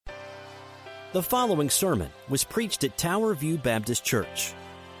The following sermon was preached at Tower View Baptist Church.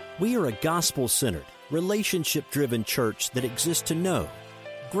 We are a gospel-centered, relationship-driven church that exists to know,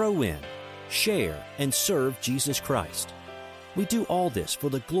 grow in, share, and serve Jesus Christ. We do all this for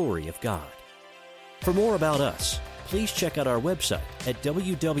the glory of God. For more about us, please check out our website at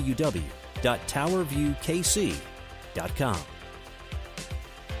www.towerviewkc.com.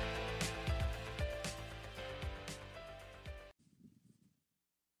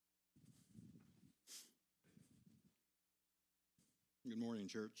 Good morning,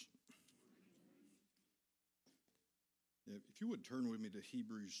 church. If you would turn with me to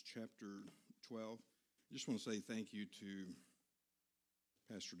Hebrews chapter 12, I just want to say thank you to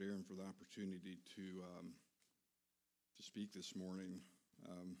Pastor Darren for the opportunity to speak this morning.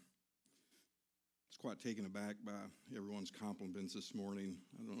 I was quite taken aback by everyone's compliments this morning.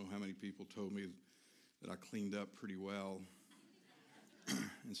 I don't know how many people told me that I cleaned up pretty well,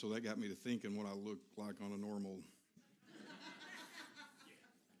 and so that got me to thinking what I look like on a normal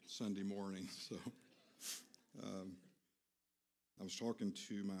Sunday morning. So I was talking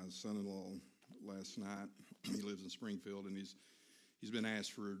to my son-in-law last night. He lives in Springfield, and he's been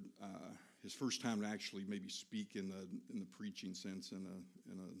asked for his first time to actually maybe speak in the preaching sense in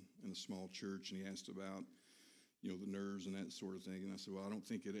a small church. And he asked about the nerves and that sort of thing. And I said, well, I don't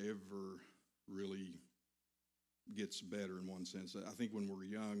think it ever really gets better in one sense. I think when we're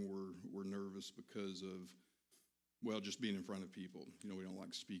young, we're nervous because of just being in front of people. We don't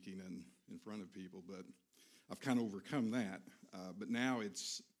like speaking in front of people, but I've kind of overcome that. But now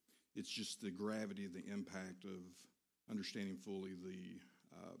it's just the gravity of the impact of understanding fully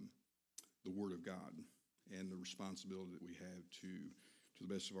the Word of God and the responsibility that we have to the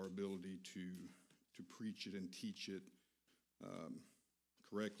best of our ability to preach it and teach it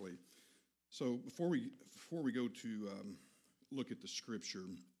correctly. So before we go to look at the Scripture,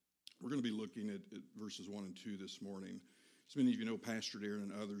 we're going to be looking at verses 1 and 2 this morning. As many of you know, Pastor Darren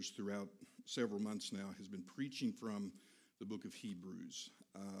and others throughout several months now has been preaching from the book of Hebrews.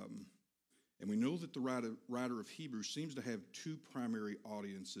 And we know that the writer of Hebrews seems to have two primary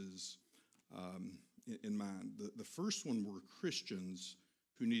audiences in mind. The first one were Christians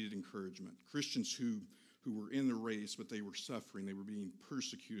who needed encouragement, Christians who were in the race, but they were suffering, they were being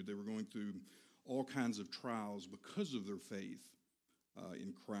persecuted, they were going through all kinds of trials because of their faith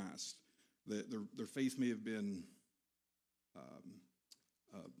in Christ. Their faith may have been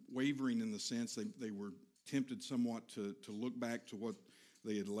wavering in the sense they were tempted somewhat to look back to what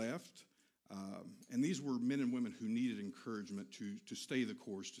they had left. And these were men and women who needed encouragement to stay the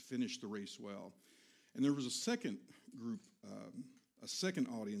course, to finish the race well. And there was a second group, a second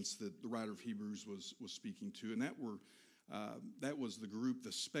audience that the writer of Hebrews was speaking to, and that was the group,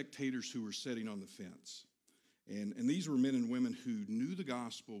 the spectators who were sitting on the fence. And these were men and women who knew the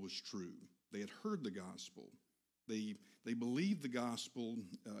gospel was true. They had heard the gospel. They believed the gospel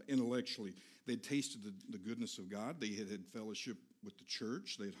intellectually. They had tasted the goodness of God. They had fellowship with the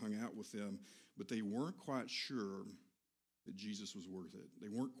church. They had hung out with them. But they weren't quite sure that Jesus was worth it. They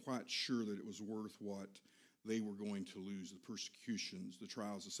weren't quite sure that it was worth what they were going to lose, the persecutions, the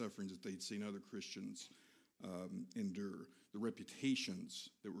trials, the sufferings that they'd seen other Christians endure, the reputations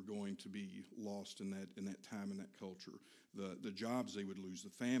that were going to be lost in that time, in that culture, the jobs they would lose, the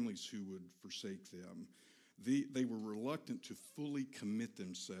families who would forsake them. They were reluctant to fully commit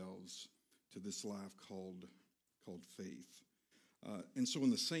themselves to this life called faith. And so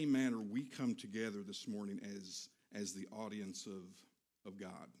in the same manner, we come together this morning as the audience of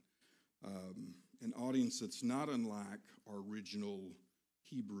God, an audience that's not unlike our original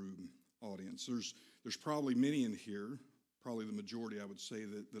Hebrew audience. There's probably many in here, probably the majority, I would say,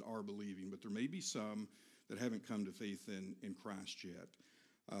 that are believing, but there may be some that haven't come to faith in Christ yet.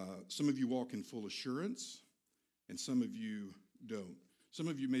 Some of you walk in full assurance, and some of you don't. Some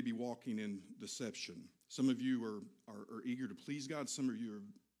of you may be walking in deception. Some of you are eager to please God. Some of you are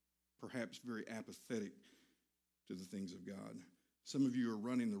perhaps very apathetic to the things of God. Some of you are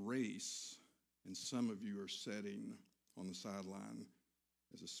running the race, and some of you are sitting on the sideline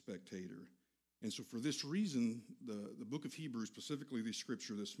as a spectator. And so for this reason, the book of Hebrews, specifically the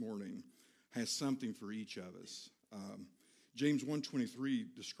scripture this morning, has something for each of us. James 1:23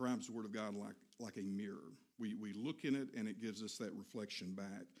 describes the Word of God like a mirror. We look in it, and it gives us that reflection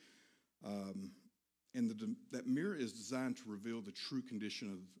back. And that mirror is designed to reveal the true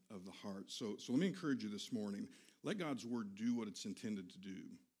condition of the heart. So let me encourage you this morning. Let God's Word do what it's intended to do.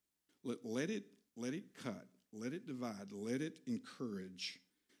 Let it cut. Let it divide. Let it encourage.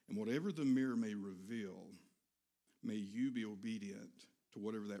 And whatever the mirror may reveal, may you be obedient to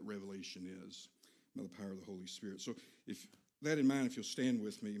whatever that revelation is by the power of the Holy Spirit. So if that in mind, if you'll stand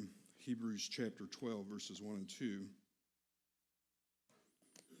with me, Hebrews chapter 12, verses 1 and 2.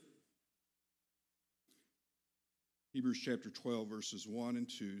 Hebrews chapter 12, verses 1 and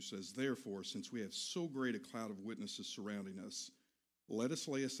 2 says, "Therefore, since we have so great a cloud of witnesses surrounding us, let us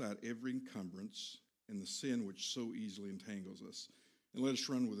lay aside every encumbrance and the sin which so easily entangles us, and let us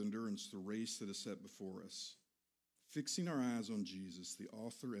run with endurance the race that is set before us, fixing our eyes on Jesus, the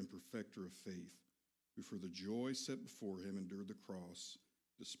author and perfecter of faith, who for the joy set before him endured the cross,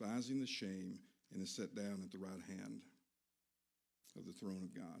 despising the shame, and is set down at the right hand of the throne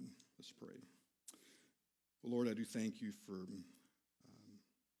of God." Let's pray. Well, Lord, I do thank you for,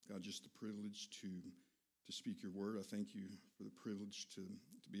 God, just the privilege to speak your word. I thank you for the privilege to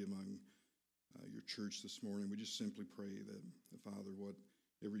be among your church this morning. We just simply pray that, Father,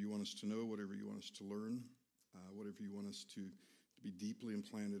 whatever you want us to know, whatever you want us to learn, whatever you want us to be deeply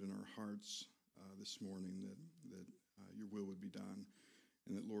implanted in our hearts this morning, that your will would be done.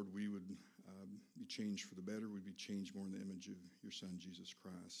 And that, Lord, we would be changed for the better. We'd be changed more in the image of your Son, Jesus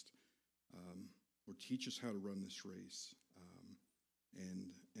Christ. Lord, teach us how to run this race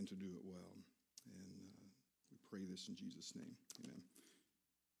and to do it well. And we pray this in Jesus' name. Amen.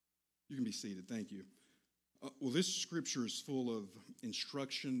 You can be seated. Thank you. Well, this scripture is full of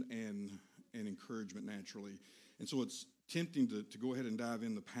instruction and encouragement naturally. And so it's tempting to go ahead and dive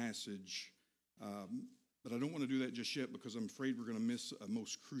in the passage. But I don't want to do that just yet because I'm afraid we're going to miss a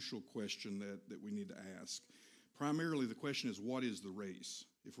most crucial question that we need to ask. Primarily, the question is, what is the race?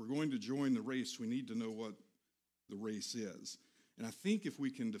 If we're going to join the race, we need to know what the race is. And I think if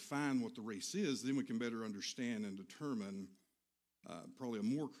we can define what the race is, then we can better understand and determine probably a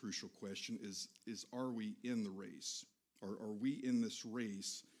more crucial question is are we in the race? Or are we in this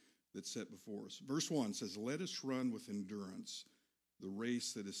race that's set before us? Verse 1 says, "Let us run with endurance the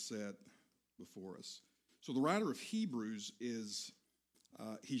race that is set before us." So the writer of Hebrews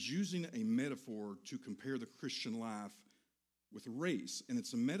he's using a metaphor to compare the Christian life with a race, and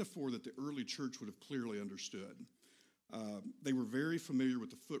it's a metaphor that the early church would have clearly understood. They were very familiar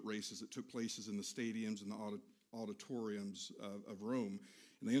with the foot races that took places in the stadiums and the auditoriums of Rome,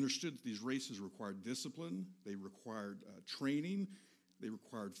 and they understood that these races required discipline, they required training, they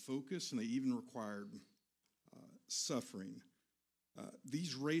required focus, and they even required suffering.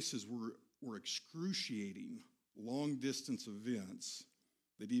 These races were excruciating, long-distance events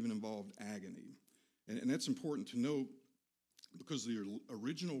that even involved agony. And that's important to note because the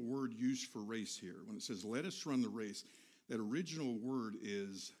original word used for race here, when it says, "Let us run the race," that original word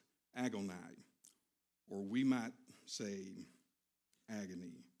is agonai, or we might say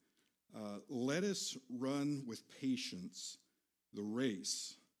agony. Let us run with patience the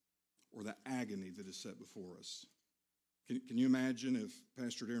race or the agony that is set before us. Can you imagine if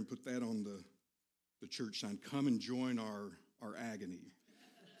Pastor Darren put that on the church sign, "Come and join our agony"?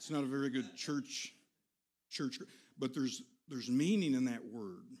 It's not a very good church, but there's meaning in that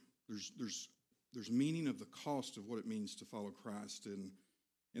word. There's meaning of the cost of what it means to follow Christ in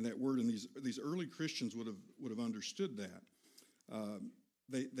that word. And these early Christians would have understood that.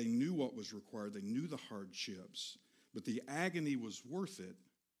 They knew what was required. They knew the hardships, but the agony was worth it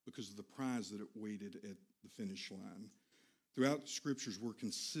because of the prize that it waited at the finish line. Throughout the Scriptures, we're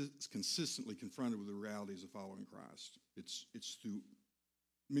consistently confronted with the realities of following Christ. It's through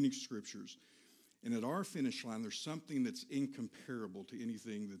many Scriptures. And at our finish line, there's something that's incomparable to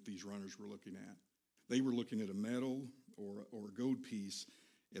anything that these runners were looking at. They were looking at a medal or a gold piece.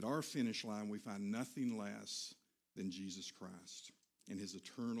 At our finish line, we find nothing less than Jesus Christ and his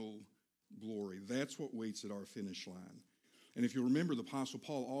eternal glory. That's what waits at our finish line. And if you remember, the Apostle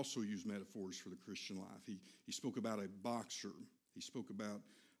Paul also used metaphors for the Christian life. He spoke about a boxer. He spoke about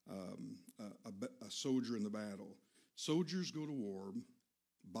a soldier in the battle. Soldiers go to war,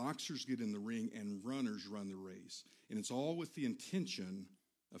 boxers get in the ring, and runners run the race. And it's all with the intention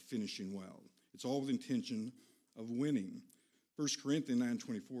of finishing well. It's all with the intention of winning. 1 Corinthians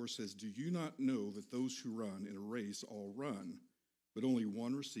 9:24 says, "Do you not know that those who run in a race all run, but only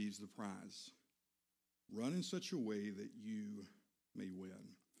one receives the prize? Run in such a way that you may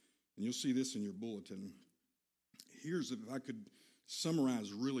win." And you'll see this in your bulletin. Here's, if I could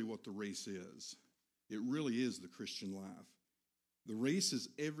summarize really what the race is. It really is the Christian life. The race is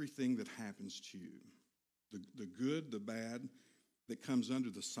everything that happens to you. The good, the bad, that comes under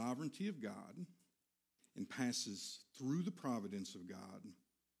the sovereignty of God and passes through the providence of God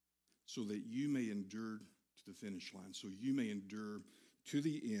so that you may endure to the finish line, so you may endure to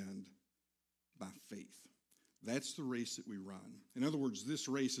the end by faith. That's the race that we run. In other words, this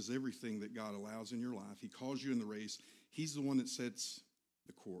race is everything that God allows in your life. He calls you in the race. He's the one that sets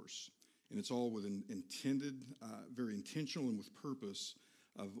the course. And it's all with an intended, very intentional and with purpose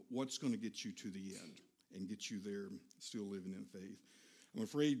of what's going to get you to the end and get you there still living in faith. I'm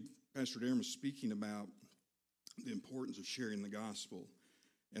afraid Pastor Darren was speaking about the importance of sharing the gospel.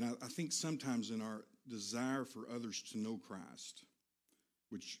 And I think sometimes in our desire for others to know Christ,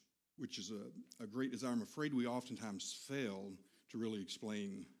 which is a great desire, I'm afraid we oftentimes fail to really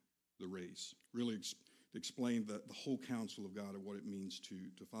explain the race, really explain the whole counsel of God of what it means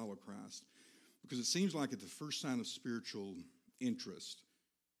to follow Christ. Because it seems like at the first sign of spiritual interest,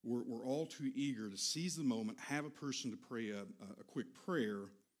 we're all too eager to seize the moment, have a person to pray a quick prayer,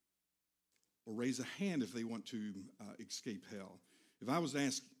 or raise a hand if they want to escape hell. If I was to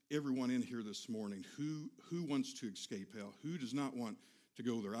ask everyone in here this morning, who wants to escape hell? Who does not want to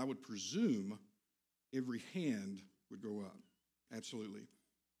go there? I would presume every hand would go up. Absolutely.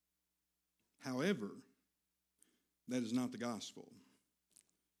 However, that is not the gospel.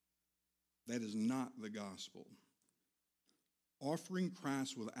 That is not the gospel. Offering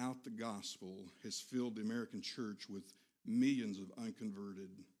Christ without the gospel has filled the American church with millions of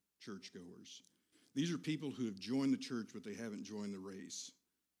unconverted churchgoers. These are people who have joined the church, but they haven't joined the race.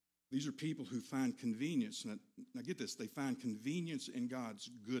 These are people who find convenience. Now get this, they find convenience in God's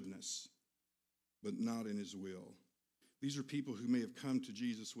goodness, but not in his will. These are people who may have come to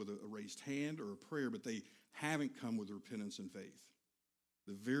Jesus with a raised hand or a prayer, but they haven't come with repentance and faith.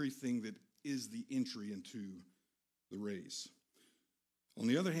 The very thing that is the entry into the race. On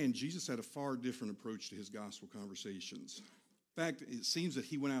the other hand, Jesus had a far different approach to his gospel conversations. In fact, it seems that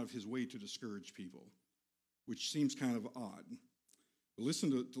he went out of his way to discourage people, which seems kind of odd. But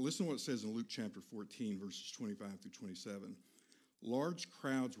listen to what it says in Luke chapter 14, verses 25 through 27. Large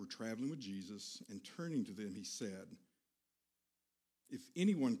crowds were traveling with Jesus, and turning to them, he said, "If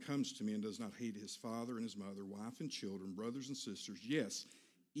anyone comes to me and does not hate his father and his mother, wife and children, brothers and sisters, yes,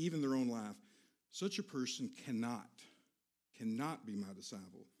 even their own life, such a person cannot be my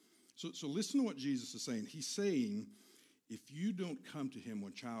disciple." So listen to what Jesus is saying. He's saying, if you don't come to him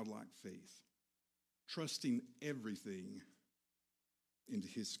with childlike faith, trusting everything into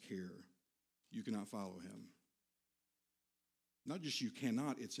his care, you cannot follow him. Not just you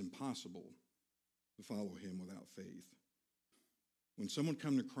cannot, it's impossible to follow him without faith. When someone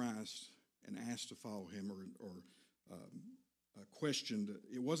come to Christ and asked to follow him or questioned,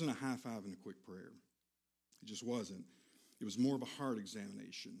 it wasn't a high five and a quick prayer. It just wasn't. It was more of a heart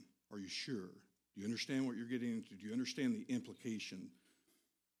examination. Are you sure? Do you understand what you're getting into? Do you understand the implication?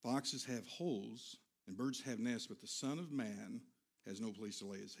 Foxes have holes and birds have nests, but the Son of Man has no place to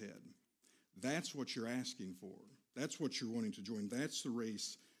lay his head. That's what you're asking for. That's what you're wanting to join. That's the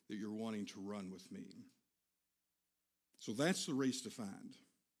race that you're wanting to run with me. So that's the race defined.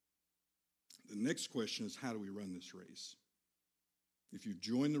 The next question is, how do we run this race? If you've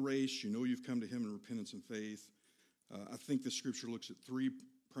joined the race, you know you've come to him in repentance and faith. I think the scripture looks at three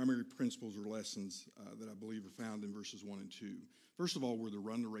primary principles or lessons that I believe are found in verses 1 and 2. First of all, we're to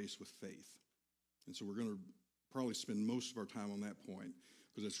run the race with faith. And so we're going to probably spend most of our time on that point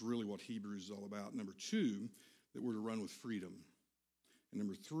because that's really what Hebrews is all about. Number two, that we're to run with freedom. And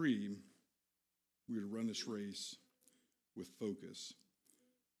number three, we're to run this race with focus.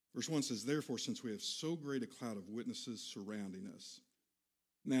 Verse 1 says, "Therefore, since we have so great a cloud of witnesses surrounding us."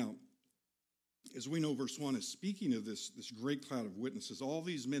 Now, as we know, verse 1 is speaking of this great cloud of witnesses, all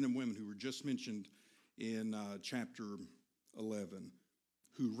these men and women who were just mentioned in chapter 11,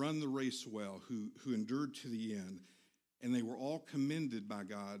 who run the race well, who endured to the end, and they were all commended by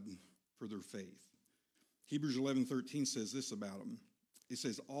God for their faith. Hebrews 11:13 says this about them. It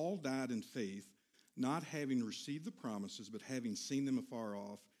says, "All died in faith, not having received the promises, but having seen them afar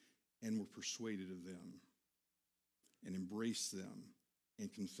off, and were persuaded of them, and embraced them,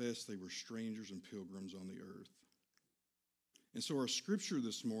 and confessed they were strangers and pilgrims on the earth." And so our scripture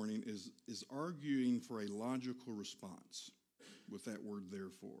this morning is arguing for a logical response with that word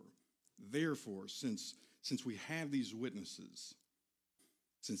therefore. Therefore, since we have these witnesses,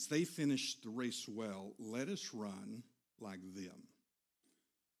 since they finished the race well, let us run like them.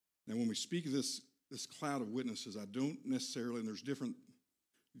 Now, when we speak of this cloud of witnesses, I don't necessarily, and there's different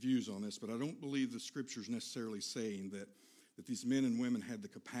views on this, but I don't believe the scripture is necessarily saying that these men and women had the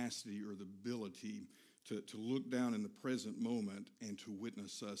capacity or the ability to look down in the present moment and to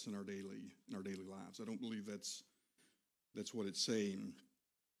witness us in our daily lives. I don't believe that's what it's saying.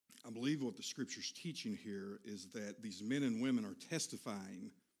 I believe what the scripture's teaching here is that these men and women are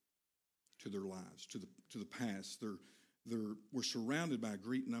testifying to their lives, to the past. We're surrounded by a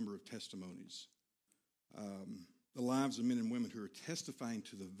great number of testimonies. The lives of men and women who are testifying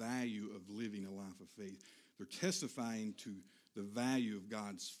to the value of living a life of faith. They're testifying to the value of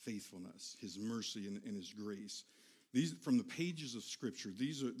God's faithfulness, his mercy, and his grace. These, from the pages of Scripture,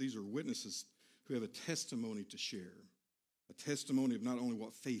 these are witnesses who have a testimony to share, a testimony of not only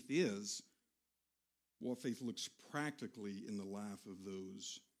what faith is, what faith looks practically in the life of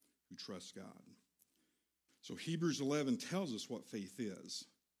those who trust God. So Hebrews 11 tells us what faith is.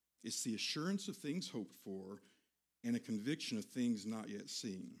 It's the assurance of things hoped for and a conviction of things not yet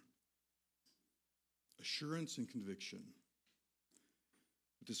seen. Assurance and conviction.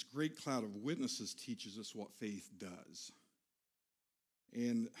 But this great cloud of witnesses teaches us what faith does.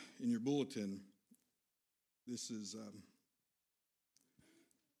 And in your bulletin, this is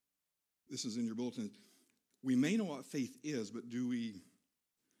in your bulletin. We may know what faith is, but do we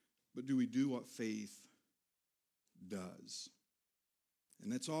do what faith does?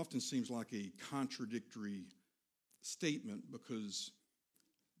 And that often seems like a contradictory statement because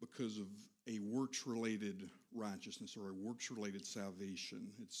of a works-related righteousness or a works-related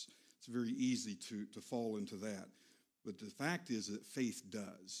salvation. It's very easy to fall into that. But the fact is that faith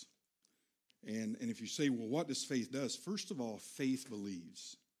does. And if you say, well, what does faith do? First of all, faith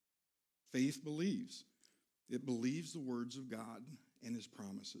believes. Faith believes. It believes the words of God and his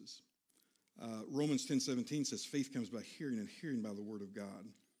promises. Romans 10:17 says, faith comes by hearing, and hearing by the word of God.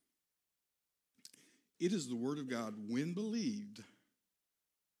 It is the word of God, when believed,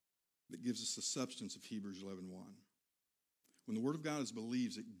 that gives us the substance of Hebrews 11:1. When the word of God is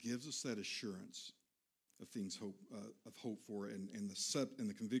believed, it gives us that assurance of things of hope for, and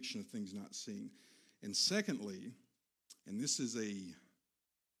the conviction of things not seen. And secondly, and this is a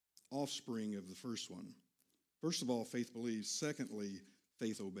offspring of the first one. First of all, faith believes. Secondly,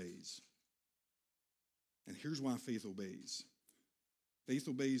 faith obeys. And here's why faith obeys. Faith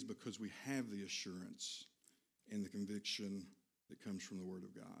obeys because we have the assurance and the conviction that comes from the Word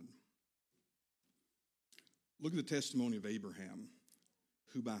of God. Look at the testimony of Abraham,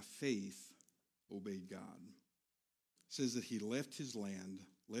 who by faith obeyed God. It says that he left his land,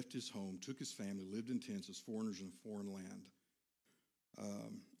 left his home, took his family, lived in tents as foreigners in a foreign land.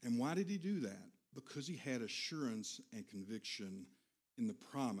 And why did he do that? Because he had assurance and conviction in the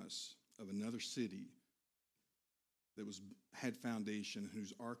promise of another city that had foundation,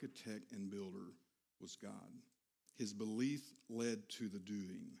 whose architect and builder was God. His belief led to the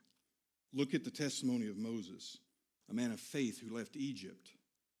doing. Look at the testimony of Moses, a man of faith who left Egypt,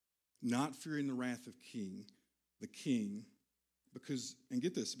 not fearing the wrath of the king, because, and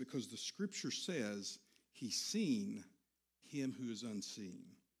get this, because the scripture says he's seen him who is unseen.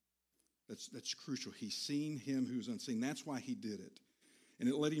 That's crucial. He's seen him who is unseen. That's why he did it. And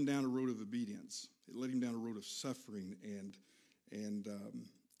it led him down a road of obedience. It led him down a road of suffering and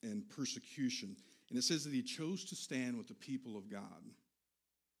persecution. And it says that he chose to stand with the people of God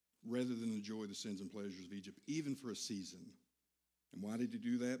rather than enjoy the sins and pleasures of Egypt, even for a season. And why did he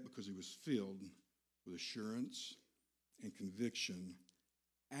do that? Because he was filled with assurance and conviction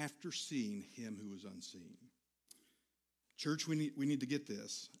after seeing him who was unseen. Church, we need to get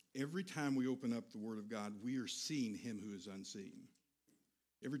this. Every time we open up the Word of God, we are seeing him who is unseen.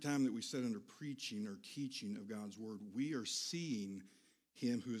 Every time that we sit under preaching or teaching of God's Word, we are seeing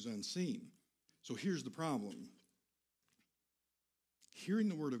him who is unseen. So here's the problem. Hearing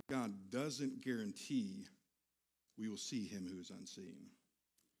the Word of God doesn't guarantee we will see him who is unseen.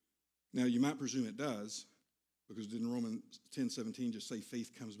 Now, you might presume it does, because didn't Romans 10:17 just say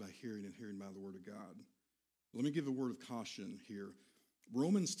faith comes by hearing and hearing by the Word of God? Let me give a word of caution here.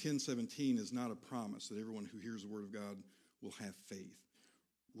 Romans 10:17 is not a promise that everyone who hears the Word of God will have faith.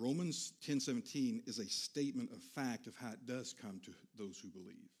 Romans 10:17 is a statement of fact of how it does come to those who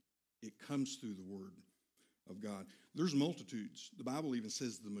believe. It comes through the Word of God. There's multitudes. The Bible even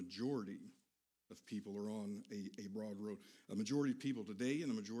says the majority of people are on a broad road. A majority of people today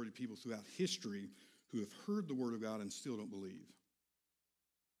and a majority of people throughout history who have heard the Word of God and still don't believe.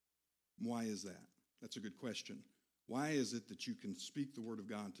 Why is that? That's a good question. Why is it that you can speak the Word of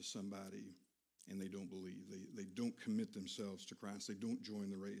God to somebody and they don't believe? They don't commit themselves to Christ. They don't join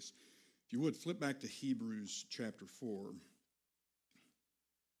the race. If you would, flip back to Hebrews chapter 4.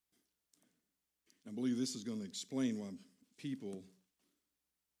 I believe this is going to explain why people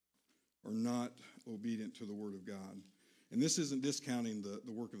are not obedient to the Word of God. And this isn't discounting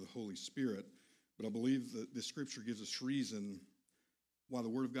the work of the Holy Spirit, but I believe that this scripture gives us reason why the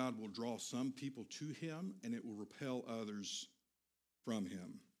Word of God will draw some people to him and it will repel others from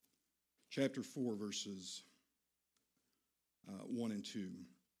him. Chapter 4, verses 1 and 2. It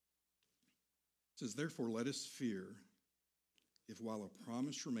says, "Therefore let us fear, if while a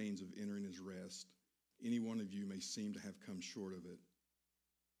promise remains of entering his rest, any one of you may seem to have come short of it.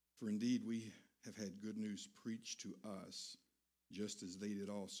 For indeed we have had good news preached to us, just as they did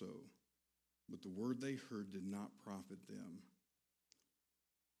also. but the word they heard did not profit them.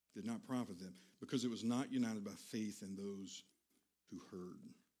 Did not profit them, because it was not united by faith in those who heard.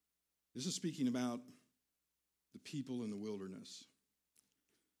 This is speaking about the people in the wilderness,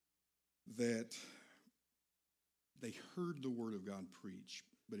 that they heard the word of God preached,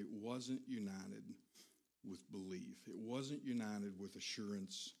 but it wasn't united with belief. It wasn't united with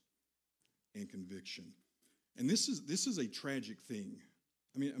assurance and conviction. And this is a tragic thing.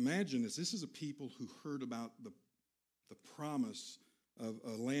 I mean, imagine this. This is a people who heard about the promise of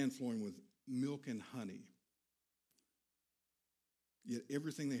a land flowing with milk and honey. Yet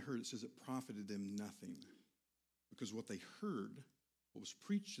everything they heard, it says it profited them nothing. Because what they heard, what was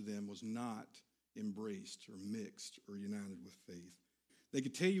preached to them, was not embraced or mixed or united with faith. They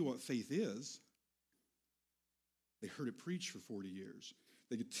could tell you what faith is. They heard it preached for 40 years.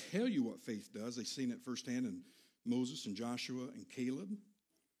 They could tell you what faith does. They've seen it firsthand in Moses and Joshua and Caleb.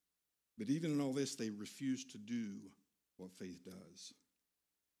 But even in all this, they refuse to do what faith does.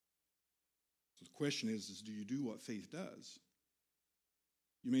 So the question is do you do what faith does?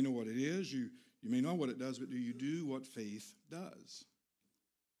 You may know what it is, you may know what it does, but do you do what faith does?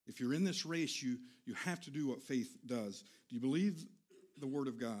 If you're in this race, you have to do what faith does. Do you believe the Word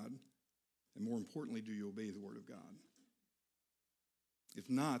of God? And more importantly, do you obey the Word of God? If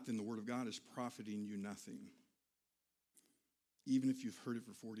not, then the Word of God is profiting you nothing. Even if you've heard it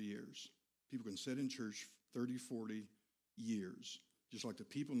for 40 years. People can sit in church 30, 40 years, just like the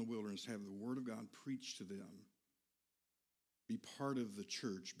people in the wilderness have the Word of God preached to them. Be part of the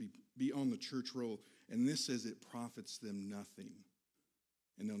church. Be on the church roll. And this says it profits them nothing.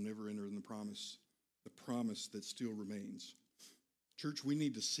 And they'll never enter in the promise that still remains. Church, we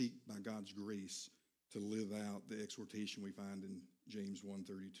need to seek by God's grace to live out the exhortation we find in James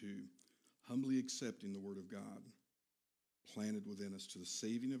 1:32. Humbly accepting the word of God, planted within us to the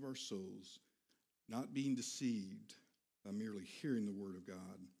saving of our souls, not being deceived by merely hearing the word of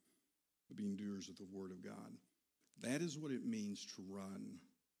God, but being doers of the word of God. That is what it means to run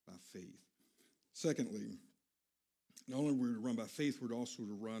by faith. Secondly, not only are we to run by faith, we're also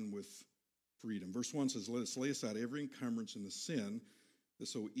to run with freedom. Verse 1 says, let us lay aside every encumbrance and the sin that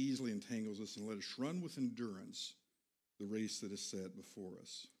so easily entangles us, and let us run with endurance the race that is set before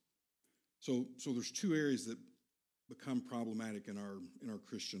us. So there's two areas that become problematic in our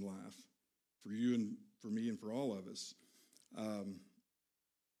Christian life, for you and for me and for all of us,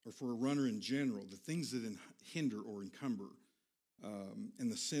 or for a runner in general, the things that hinder or encumber,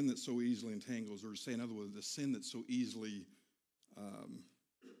 and the sin that so easily entangles, or to say in other words, the sin that so easily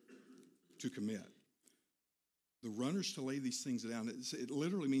to commit. The runners to lay these things down, it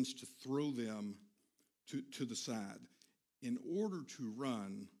literally means to throw them to the side in order to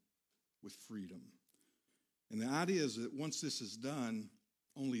run with freedom. And the idea is that once this is done,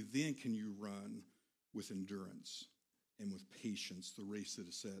 only then can you run with endurance and with patience the race that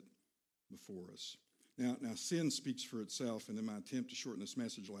is set before us. Now sin speaks for itself, and in my attempt to shorten this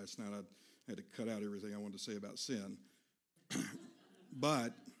message last night, I had to cut out everything I wanted to say about sin.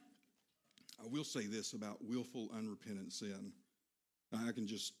 But I will say this about willful, unrepentant sin. I can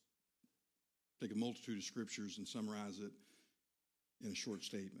just take a multitude of scriptures and summarize it in a short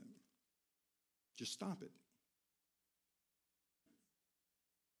statement. Just stop it.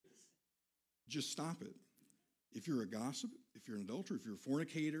 Just stop it. If you're a gossip, if you're an adulterer, if you're a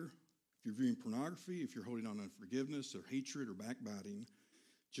fornicator, if you're viewing pornography, if you're holding on to unforgiveness or hatred or backbiting,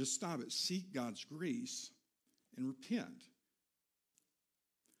 just stop it. Seek God's grace and repent.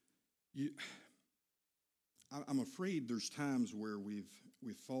 I'm afraid there's times where we've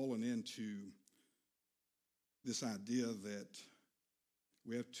fallen into this idea that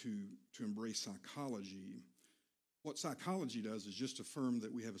we have to embrace psychology. What psychology does is just affirm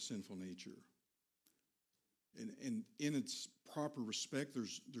that we have a sinful nature. And in its proper respect,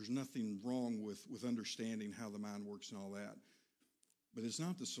 there's nothing wrong with understanding how the mind works and all that. But it's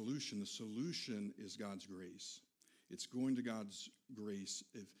not the solution. The solution is God's grace. It's going to God's grace.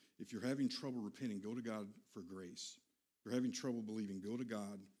 If you're having trouble repenting, go to God for grace. If you're having trouble believing, go to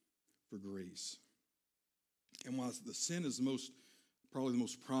God for grace. And while the sin is probably the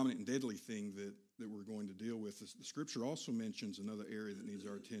most prominent and deadly thing that we're going to deal with, the Scripture also mentions another area that needs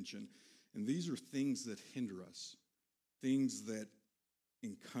our attention. And these are things that hinder us, things that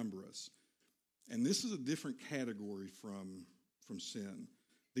encumber us. And this is a different category from sin.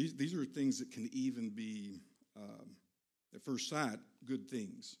 These are things that can even be, at first sight, good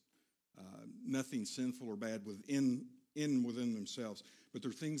things. Nothing sinful or bad within themselves. But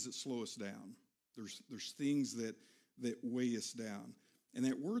they're things that slow us down. There's things that weigh us down. And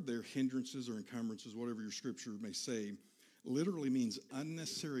that word there, hindrances or encumbrances, whatever your scripture may say, literally means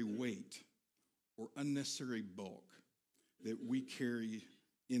unnecessary weight or unnecessary bulk that we carry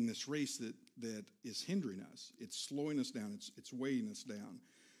in this race that is hindering us. It's slowing us down. It's weighing us down.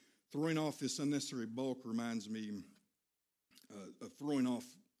 Throwing off this unnecessary bulk reminds me of throwing off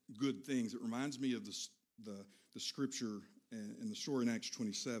good things. It reminds me of the scripture and the story in Acts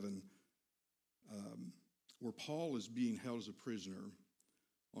 27 where Paul is being held as a prisoner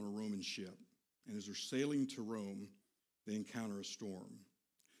on a Roman ship. And as they're sailing to Rome, they encounter a storm.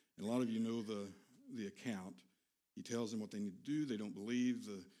 And a lot of you know the account. He tells them what they need to do. They don't believe.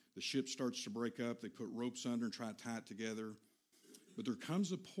 The ship starts to break up. They put ropes under and try to tie it together. But there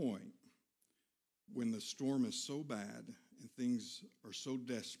comes a point when the storm is so bad and things are so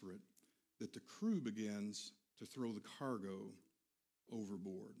desperate that the crew begins to throw the cargo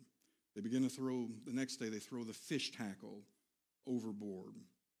overboard. They begin to throw, the next day they throw the fish tackle overboard.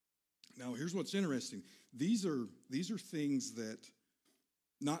 Now, here's what's interesting. These are things that,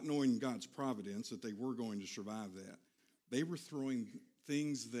 not knowing God's providence, that they were going to survive that. They were throwing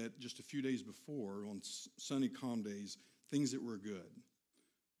things that just a few days before, on sunny, calm days, things that were good.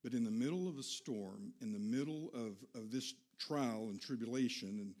 But in the middle of a storm, in the middle of this trial and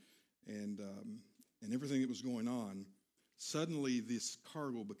tribulation and everything that was going on, suddenly this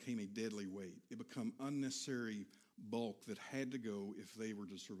cargo became a deadly weight. It became unnecessary bulk that had to go if they were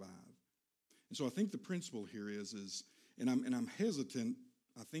to survive. And so I think the principle here is and I'm hesitant.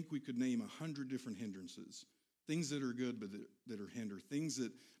 I think we could name 100 different hindrances, things that are good but that are hinder, things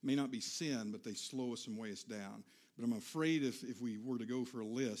that may not be sin but they slow us and weigh us down. But I'm afraid if we were to go for a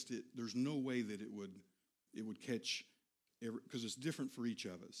list, there's no way that it would catch, because it's different for each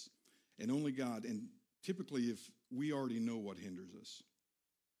of us, and only God. And typically, if we already know what hinders us,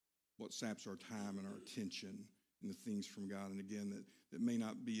 what saps our time and our attention, and the things from God, and again that may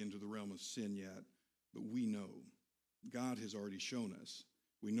not be into the realm of sin yet, but we know God has already shown us.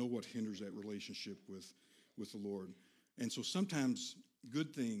 We know what hinders that relationship with the Lord. And so sometimes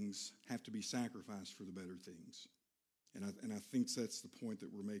good things have to be sacrificed for the better things. And I think that's the point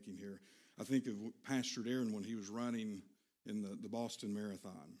that we're making here. I think of Pastor Aaron when he was running in the Boston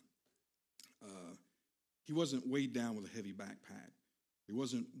Marathon. He wasn't weighed down with a heavy backpack. He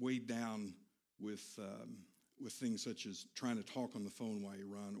wasn't weighed down with things such as trying to talk on the phone while you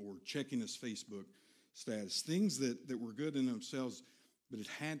run or checking his Facebook status, things that were good in themselves, but it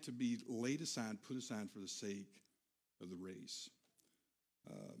had to be laid aside, put aside for the sake of the race.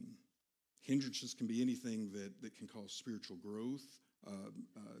 Hindrances can be anything that can cause spiritual growth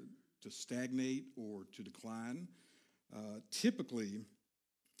to stagnate or to decline. Typically,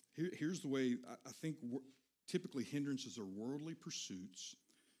 here's the way I think typically hindrances are worldly pursuits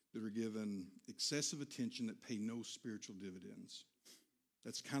that are given excessive attention that pay no spiritual dividends.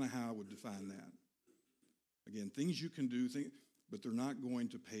 That's kind of how I would define that. Again, things you can do, but they're not going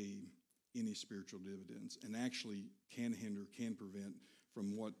to pay any spiritual dividends and actually can hinder, can prevent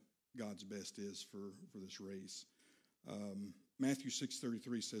from what God's best is for this race. Matthew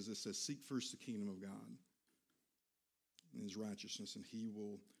 6:33 says this, seek first the kingdom of God and his righteousness, and he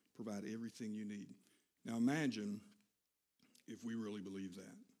will provide everything you need. Now imagine if we really believe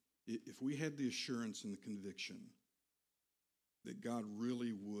that. If we had the assurance and the conviction that God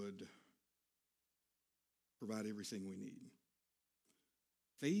really would provide everything we need.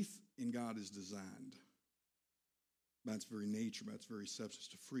 Faith in God is designed by its very nature, by its very substance,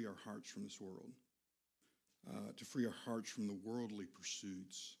 to free our hearts from this world, to free our hearts from the worldly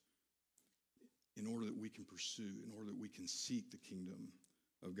pursuits in order that we can pursue, in order that we can seek the kingdom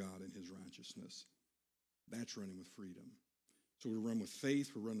of God and his righteousness. That's running with freedom. So we run with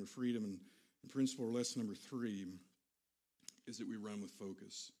faith, we run with freedom, and principle or lesson number 3 is that we run with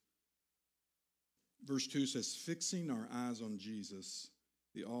focus. Verse 2 says, fixing our eyes on Jesus,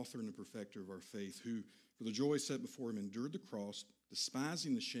 the author and the perfecter of our faith, who for the joy set before him endured the cross,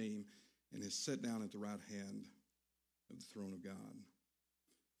 despising the shame, and has sat down at the right hand of the throne of God.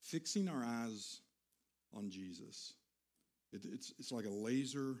 Fixing our eyes on Jesus. It's like a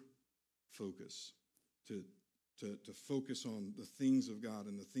laser focus to focus on the things of God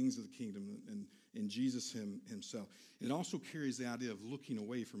and the things of the kingdom and in Jesus himself. It also carries the idea of looking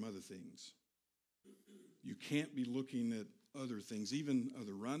away from other things. You can't be looking at other things, even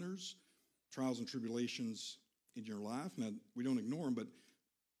other runners, trials and tribulations in your life. Now, we don't ignore them, but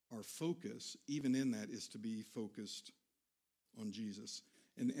our focus, even in that, is to be focused on Jesus.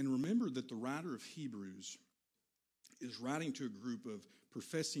 And remember that the writer of Hebrews is writing to a group of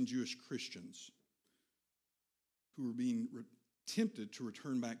professing Jewish Christians who were being tempted to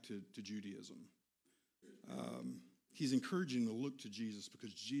return back to Judaism. He's encouraging them to look to Jesus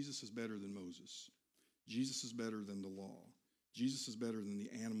because Jesus is better than Moses. Jesus is better than the law. Jesus is better than the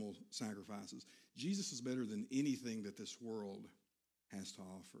animal sacrifices. Jesus is better than anything that this world has to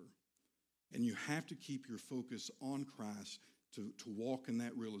offer. And you have to keep your focus on Christ to walk in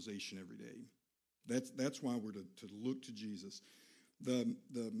that realization every day. That's why we're to look to Jesus. The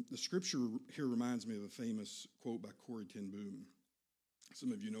scripture here reminds me of a famous quote by Corrie ten Boom.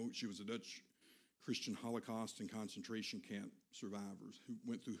 Some of you know she was a Dutch Christian Holocaust and concentration camp survivors who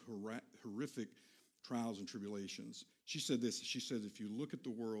went through horrific trials and tribulations. She said this, she said, if you look at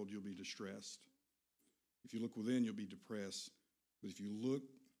the world, you'll be distressed. If you look within, you'll be depressed. But if you look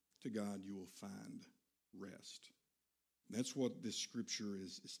to God, you will find rest. And that's what this scripture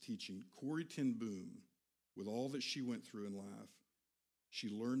is teaching. Corrie ten Boom, with all that she went through in life, she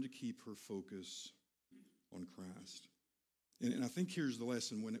learned to keep her focus on Christ. And I think here's the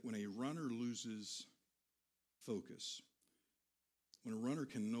lesson. When a runner loses focus, when a runner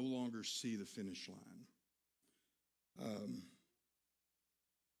can no longer see the finish line,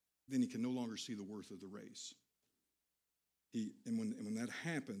 then he can no longer see the worth of the race. And when that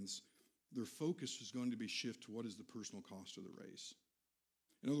happens, their focus is going to be shifted to what is the personal cost of the race.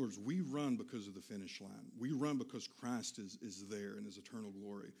 In other words, we run because of the finish line. We run because Christ is there in his eternal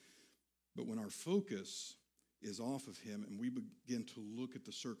glory. But when our focus is off of him and we begin to look at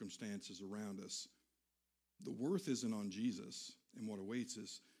the circumstances around us, the worth isn't on Jesus and what awaits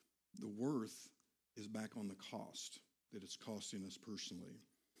us. The worth is back on the cost that it's costing us personally.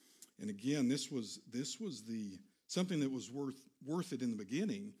 And again, this was the something that was worth it in the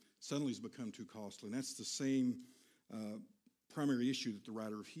beginning suddenly has become too costly. And that's the same primary issue that the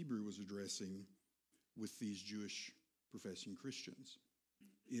writer of Hebrew was addressing with these Jewish professing Christians.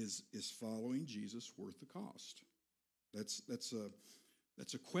 Is following Jesus worth the cost? That's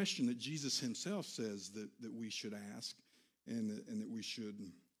a question that Jesus himself says that we should ask and that we should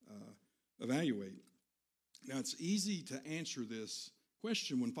evaluate. Now, it's easy to answer this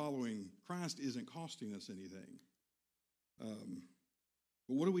question when following Christ isn't costing us anything.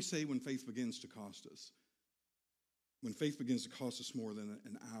 But what do we say when faith begins to cost us? When faith begins to cost us more than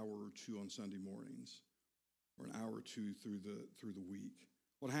an hour or two on Sunday mornings, or an hour or two through the week?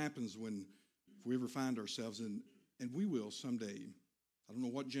 What happens if we ever find ourselves in, and we will someday, I don't know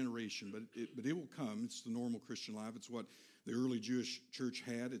what generation, but it will come. It's the normal Christian life. It's what the early Jewish church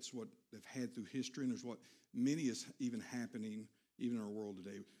had. It's what they've had through history, and there's what many is even happening even in our world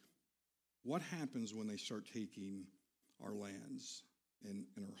today. What happens when they start taking our lands and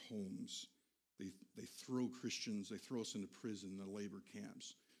our homes? They throw Christians, they throw us into prison, the labor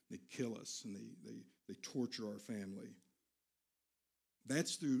camps. They kill us, and they torture our family.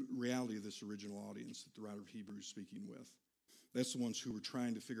 That's the reality of this original audience that the writer of Hebrews is speaking with. That's the ones who are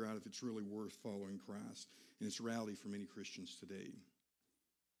trying to figure out if it's really worth following Christ. And it's reality for many Christians today.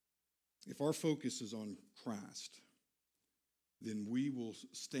 If our focus is on Christ, then we will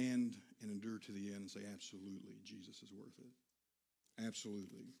stand and endure to the end and say, absolutely, Jesus is worth it.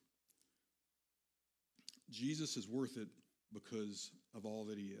 Absolutely. Jesus is worth it because of all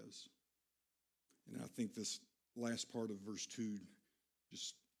that he is. And I think this last part of verse 2,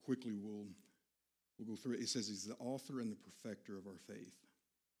 just quickly we'll go through it. It says he's the author and the perfecter of our faith.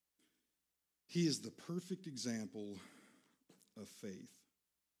 He is the perfect example of faith.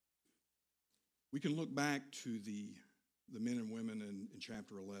 We can look back to the men and women in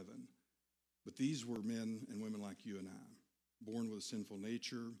chapter 11, but these were men and women like you and I, born with a sinful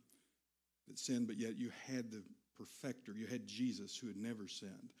nature that sinned, but yet you had the perfecter. You had Jesus, who had never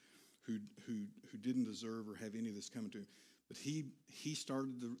sinned, who didn't deserve or have any of this coming to him. But he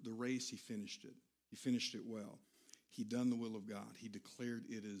started the race. He finished it. He finished it well. He done the will of God. He declared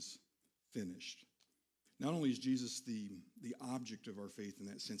it is finished. Not only is Jesus the object of our faith in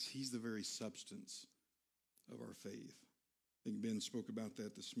that sense, he's the very substance of our faith. I think Ben spoke about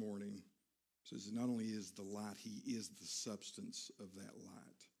that this morning. He says not only is the light, he is the substance of that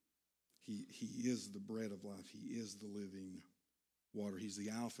light. He is the bread of life. He is the living water. He's the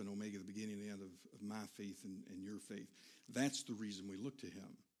Alpha and Omega, the beginning and the end of my faith and your faith. That's the reason we look to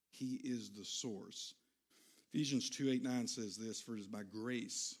him. He is the source. Ephesians 2:8-9 says this, for it is by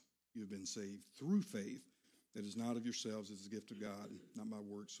grace you have been saved through faith. That is not of yourselves, it is the gift of God, not by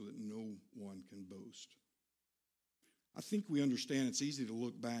works, so that no one can boast. I think we understand it's easy to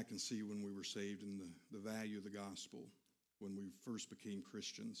look back and see when we were saved and the value of the gospel when we first became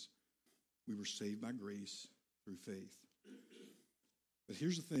Christians. We were saved by grace through faith. But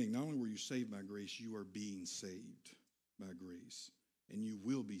here's the thing, not only were you saved by grace, you are being saved by grace. And you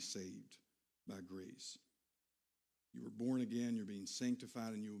will be saved by grace. You were born again, you're being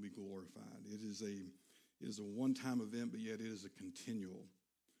sanctified, and you will be glorified. It is a one-time event, but yet it is a continual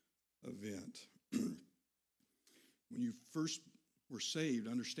event. When were saved,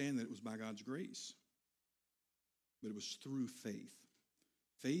 understand that it was by God's grace. But it was through faith.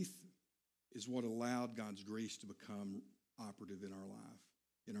 Faith is what allowed God's grace to become operative in our life,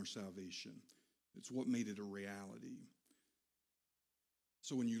 in our salvation. It's what made it a reality.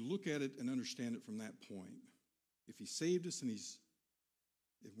 So when you look at it and understand it from that point, if he saved us and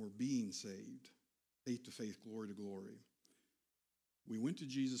if we're being saved, faith to faith, glory to glory, we went to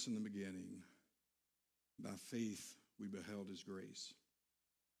Jesus in the beginning. By faith, we beheld his grace.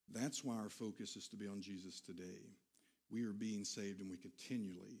 That's why our focus is to be on Jesus today. We are being saved, and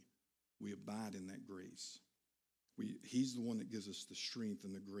we abide in that grace. He's the one that gives us the strength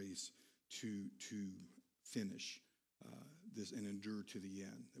and the grace to finish this and endure to the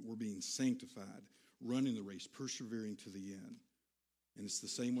end. That we're being sanctified, running the race, persevering to the end. And it's the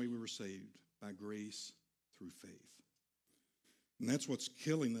same way we were saved, by grace through faith. And that's what's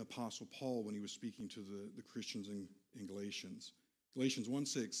killing the Apostle Paul when he was speaking to the Christians in Galatians. Galatians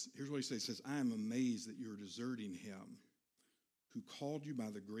 1:6, here's what he says. He says, I am amazed that you're deserting him who called you by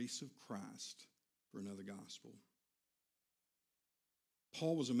the grace of Christ for another gospel.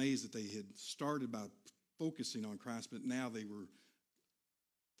 Paul was amazed that they had started by focusing on Christ, but now they were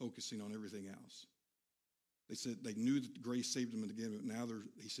focusing on everything else. They said they knew that grace saved them again, but now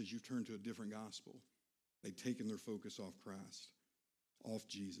he says, you've turned to a different gospel. They'd taken their focus off Christ, off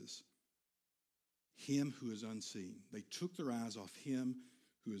Jesus. Him who is unseen. They took their eyes off him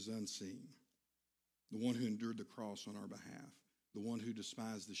who is unseen. The one who endured the cross on our behalf. The one who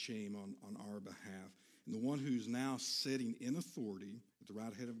despised the shame on our behalf. And the one who's now sitting in authority at the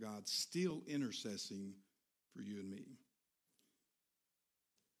right hand of God, still intercessing for you and me.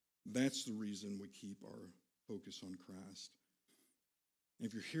 That's the reason we keep our focus on Christ. And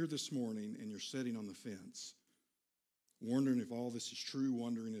if you're here this morning and you're sitting on the fence, wondering if all this is true,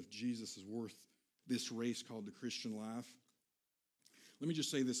 wondering if Jesus is worth this race called the Christian life, let me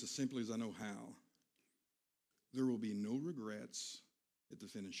just say this as simply as I know how. There will be no regrets at the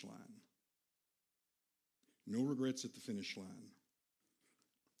finish line. No regrets at the finish line.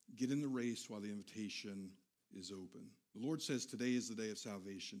 Get in the race while the invitation is open. The Lord says today is the day of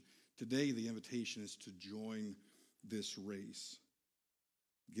salvation. Today the invitation is to join this race.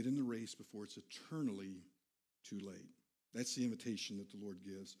 Get in the race before it's eternally too late. That's the invitation that the Lord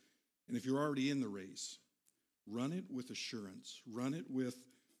gives. And if you're already in the race, run it with assurance. Run it with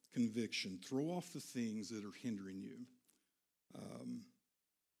conviction. Throw off the things that are hindering you,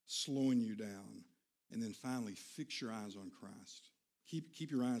 slowing you down. And then finally, fix your eyes on Christ.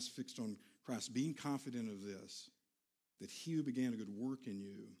 Keep your eyes fixed on Christ, being confident of this, that he who began a good work in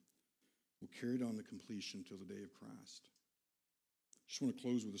you will carry it on to completion till the day of Christ. I just want to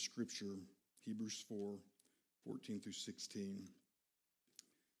close with a scripture, Hebrews 4:14 through 16.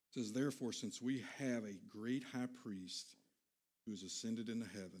 It says, therefore, since we have a great high priest who has ascended into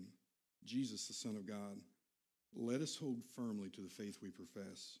heaven, Jesus, the Son of God, let us hold firmly to the faith we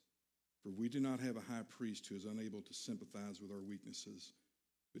profess. For we do not have a high priest who is unable to sympathize with our weaknesses,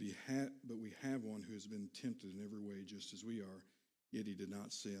 but we have one who has been tempted in every way just as we are, yet he did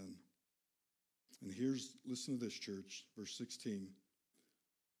not sin. And listen to this, church, verse 16.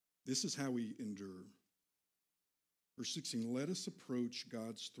 This is how we endure. Verse 16, let us approach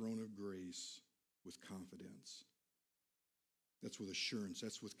God's throne of grace with confidence. That's with assurance.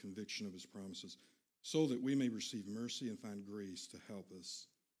 That's with conviction of his promises, so that we may receive mercy and find grace to help us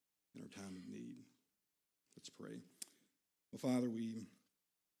in our time of need. Let's pray. Well, Father, we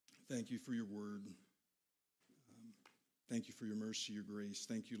thank you for your word. Thank you for your mercy, your grace.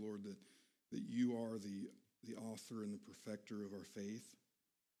 Thank you, Lord, that you are the author and the perfecter of our faith.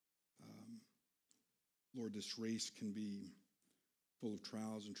 Lord, this race can be full of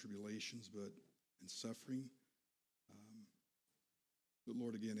trials and tribulations and suffering. But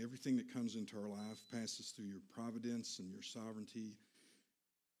Lord, again, everything that comes into our life passes through your providence and your sovereignty.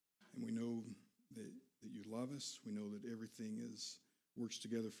 And we know that you love us. We know that everything works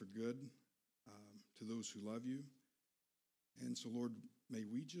together for good to those who love you. And so, Lord, may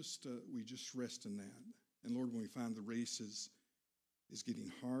we just rest in that. And Lord, when we find the race is getting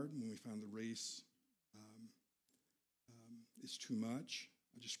hard, when we find the race is too much,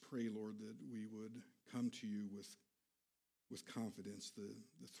 I just pray, Lord, that we would come to you with confidence, the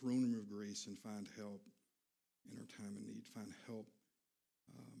throne room of grace, and find help in our time of need, find help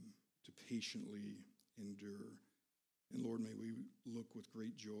to patiently endure. And Lord, may we look with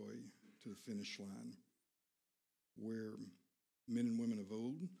great joy to the finish line, where men and women of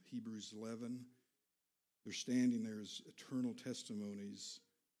old, Hebrews 11, they're standing there as eternal testimonies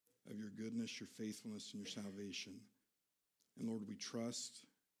of your goodness, your faithfulness, and your salvation. And Lord, we trust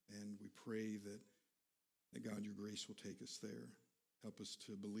and we pray that God, your grace will take us there. Help us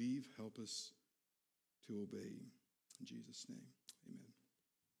to believe. Help us to obey. In Jesus' name, amen.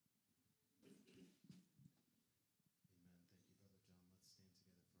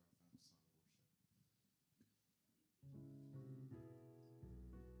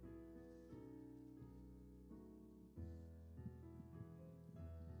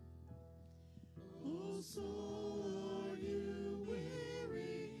 Soul, are you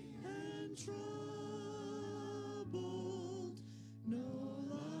weary and troubled? No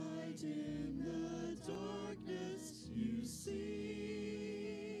light in the darkness you see.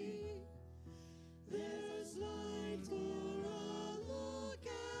 There's light for a look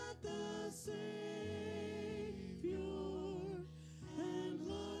at the Savior, and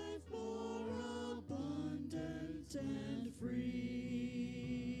life more abundant and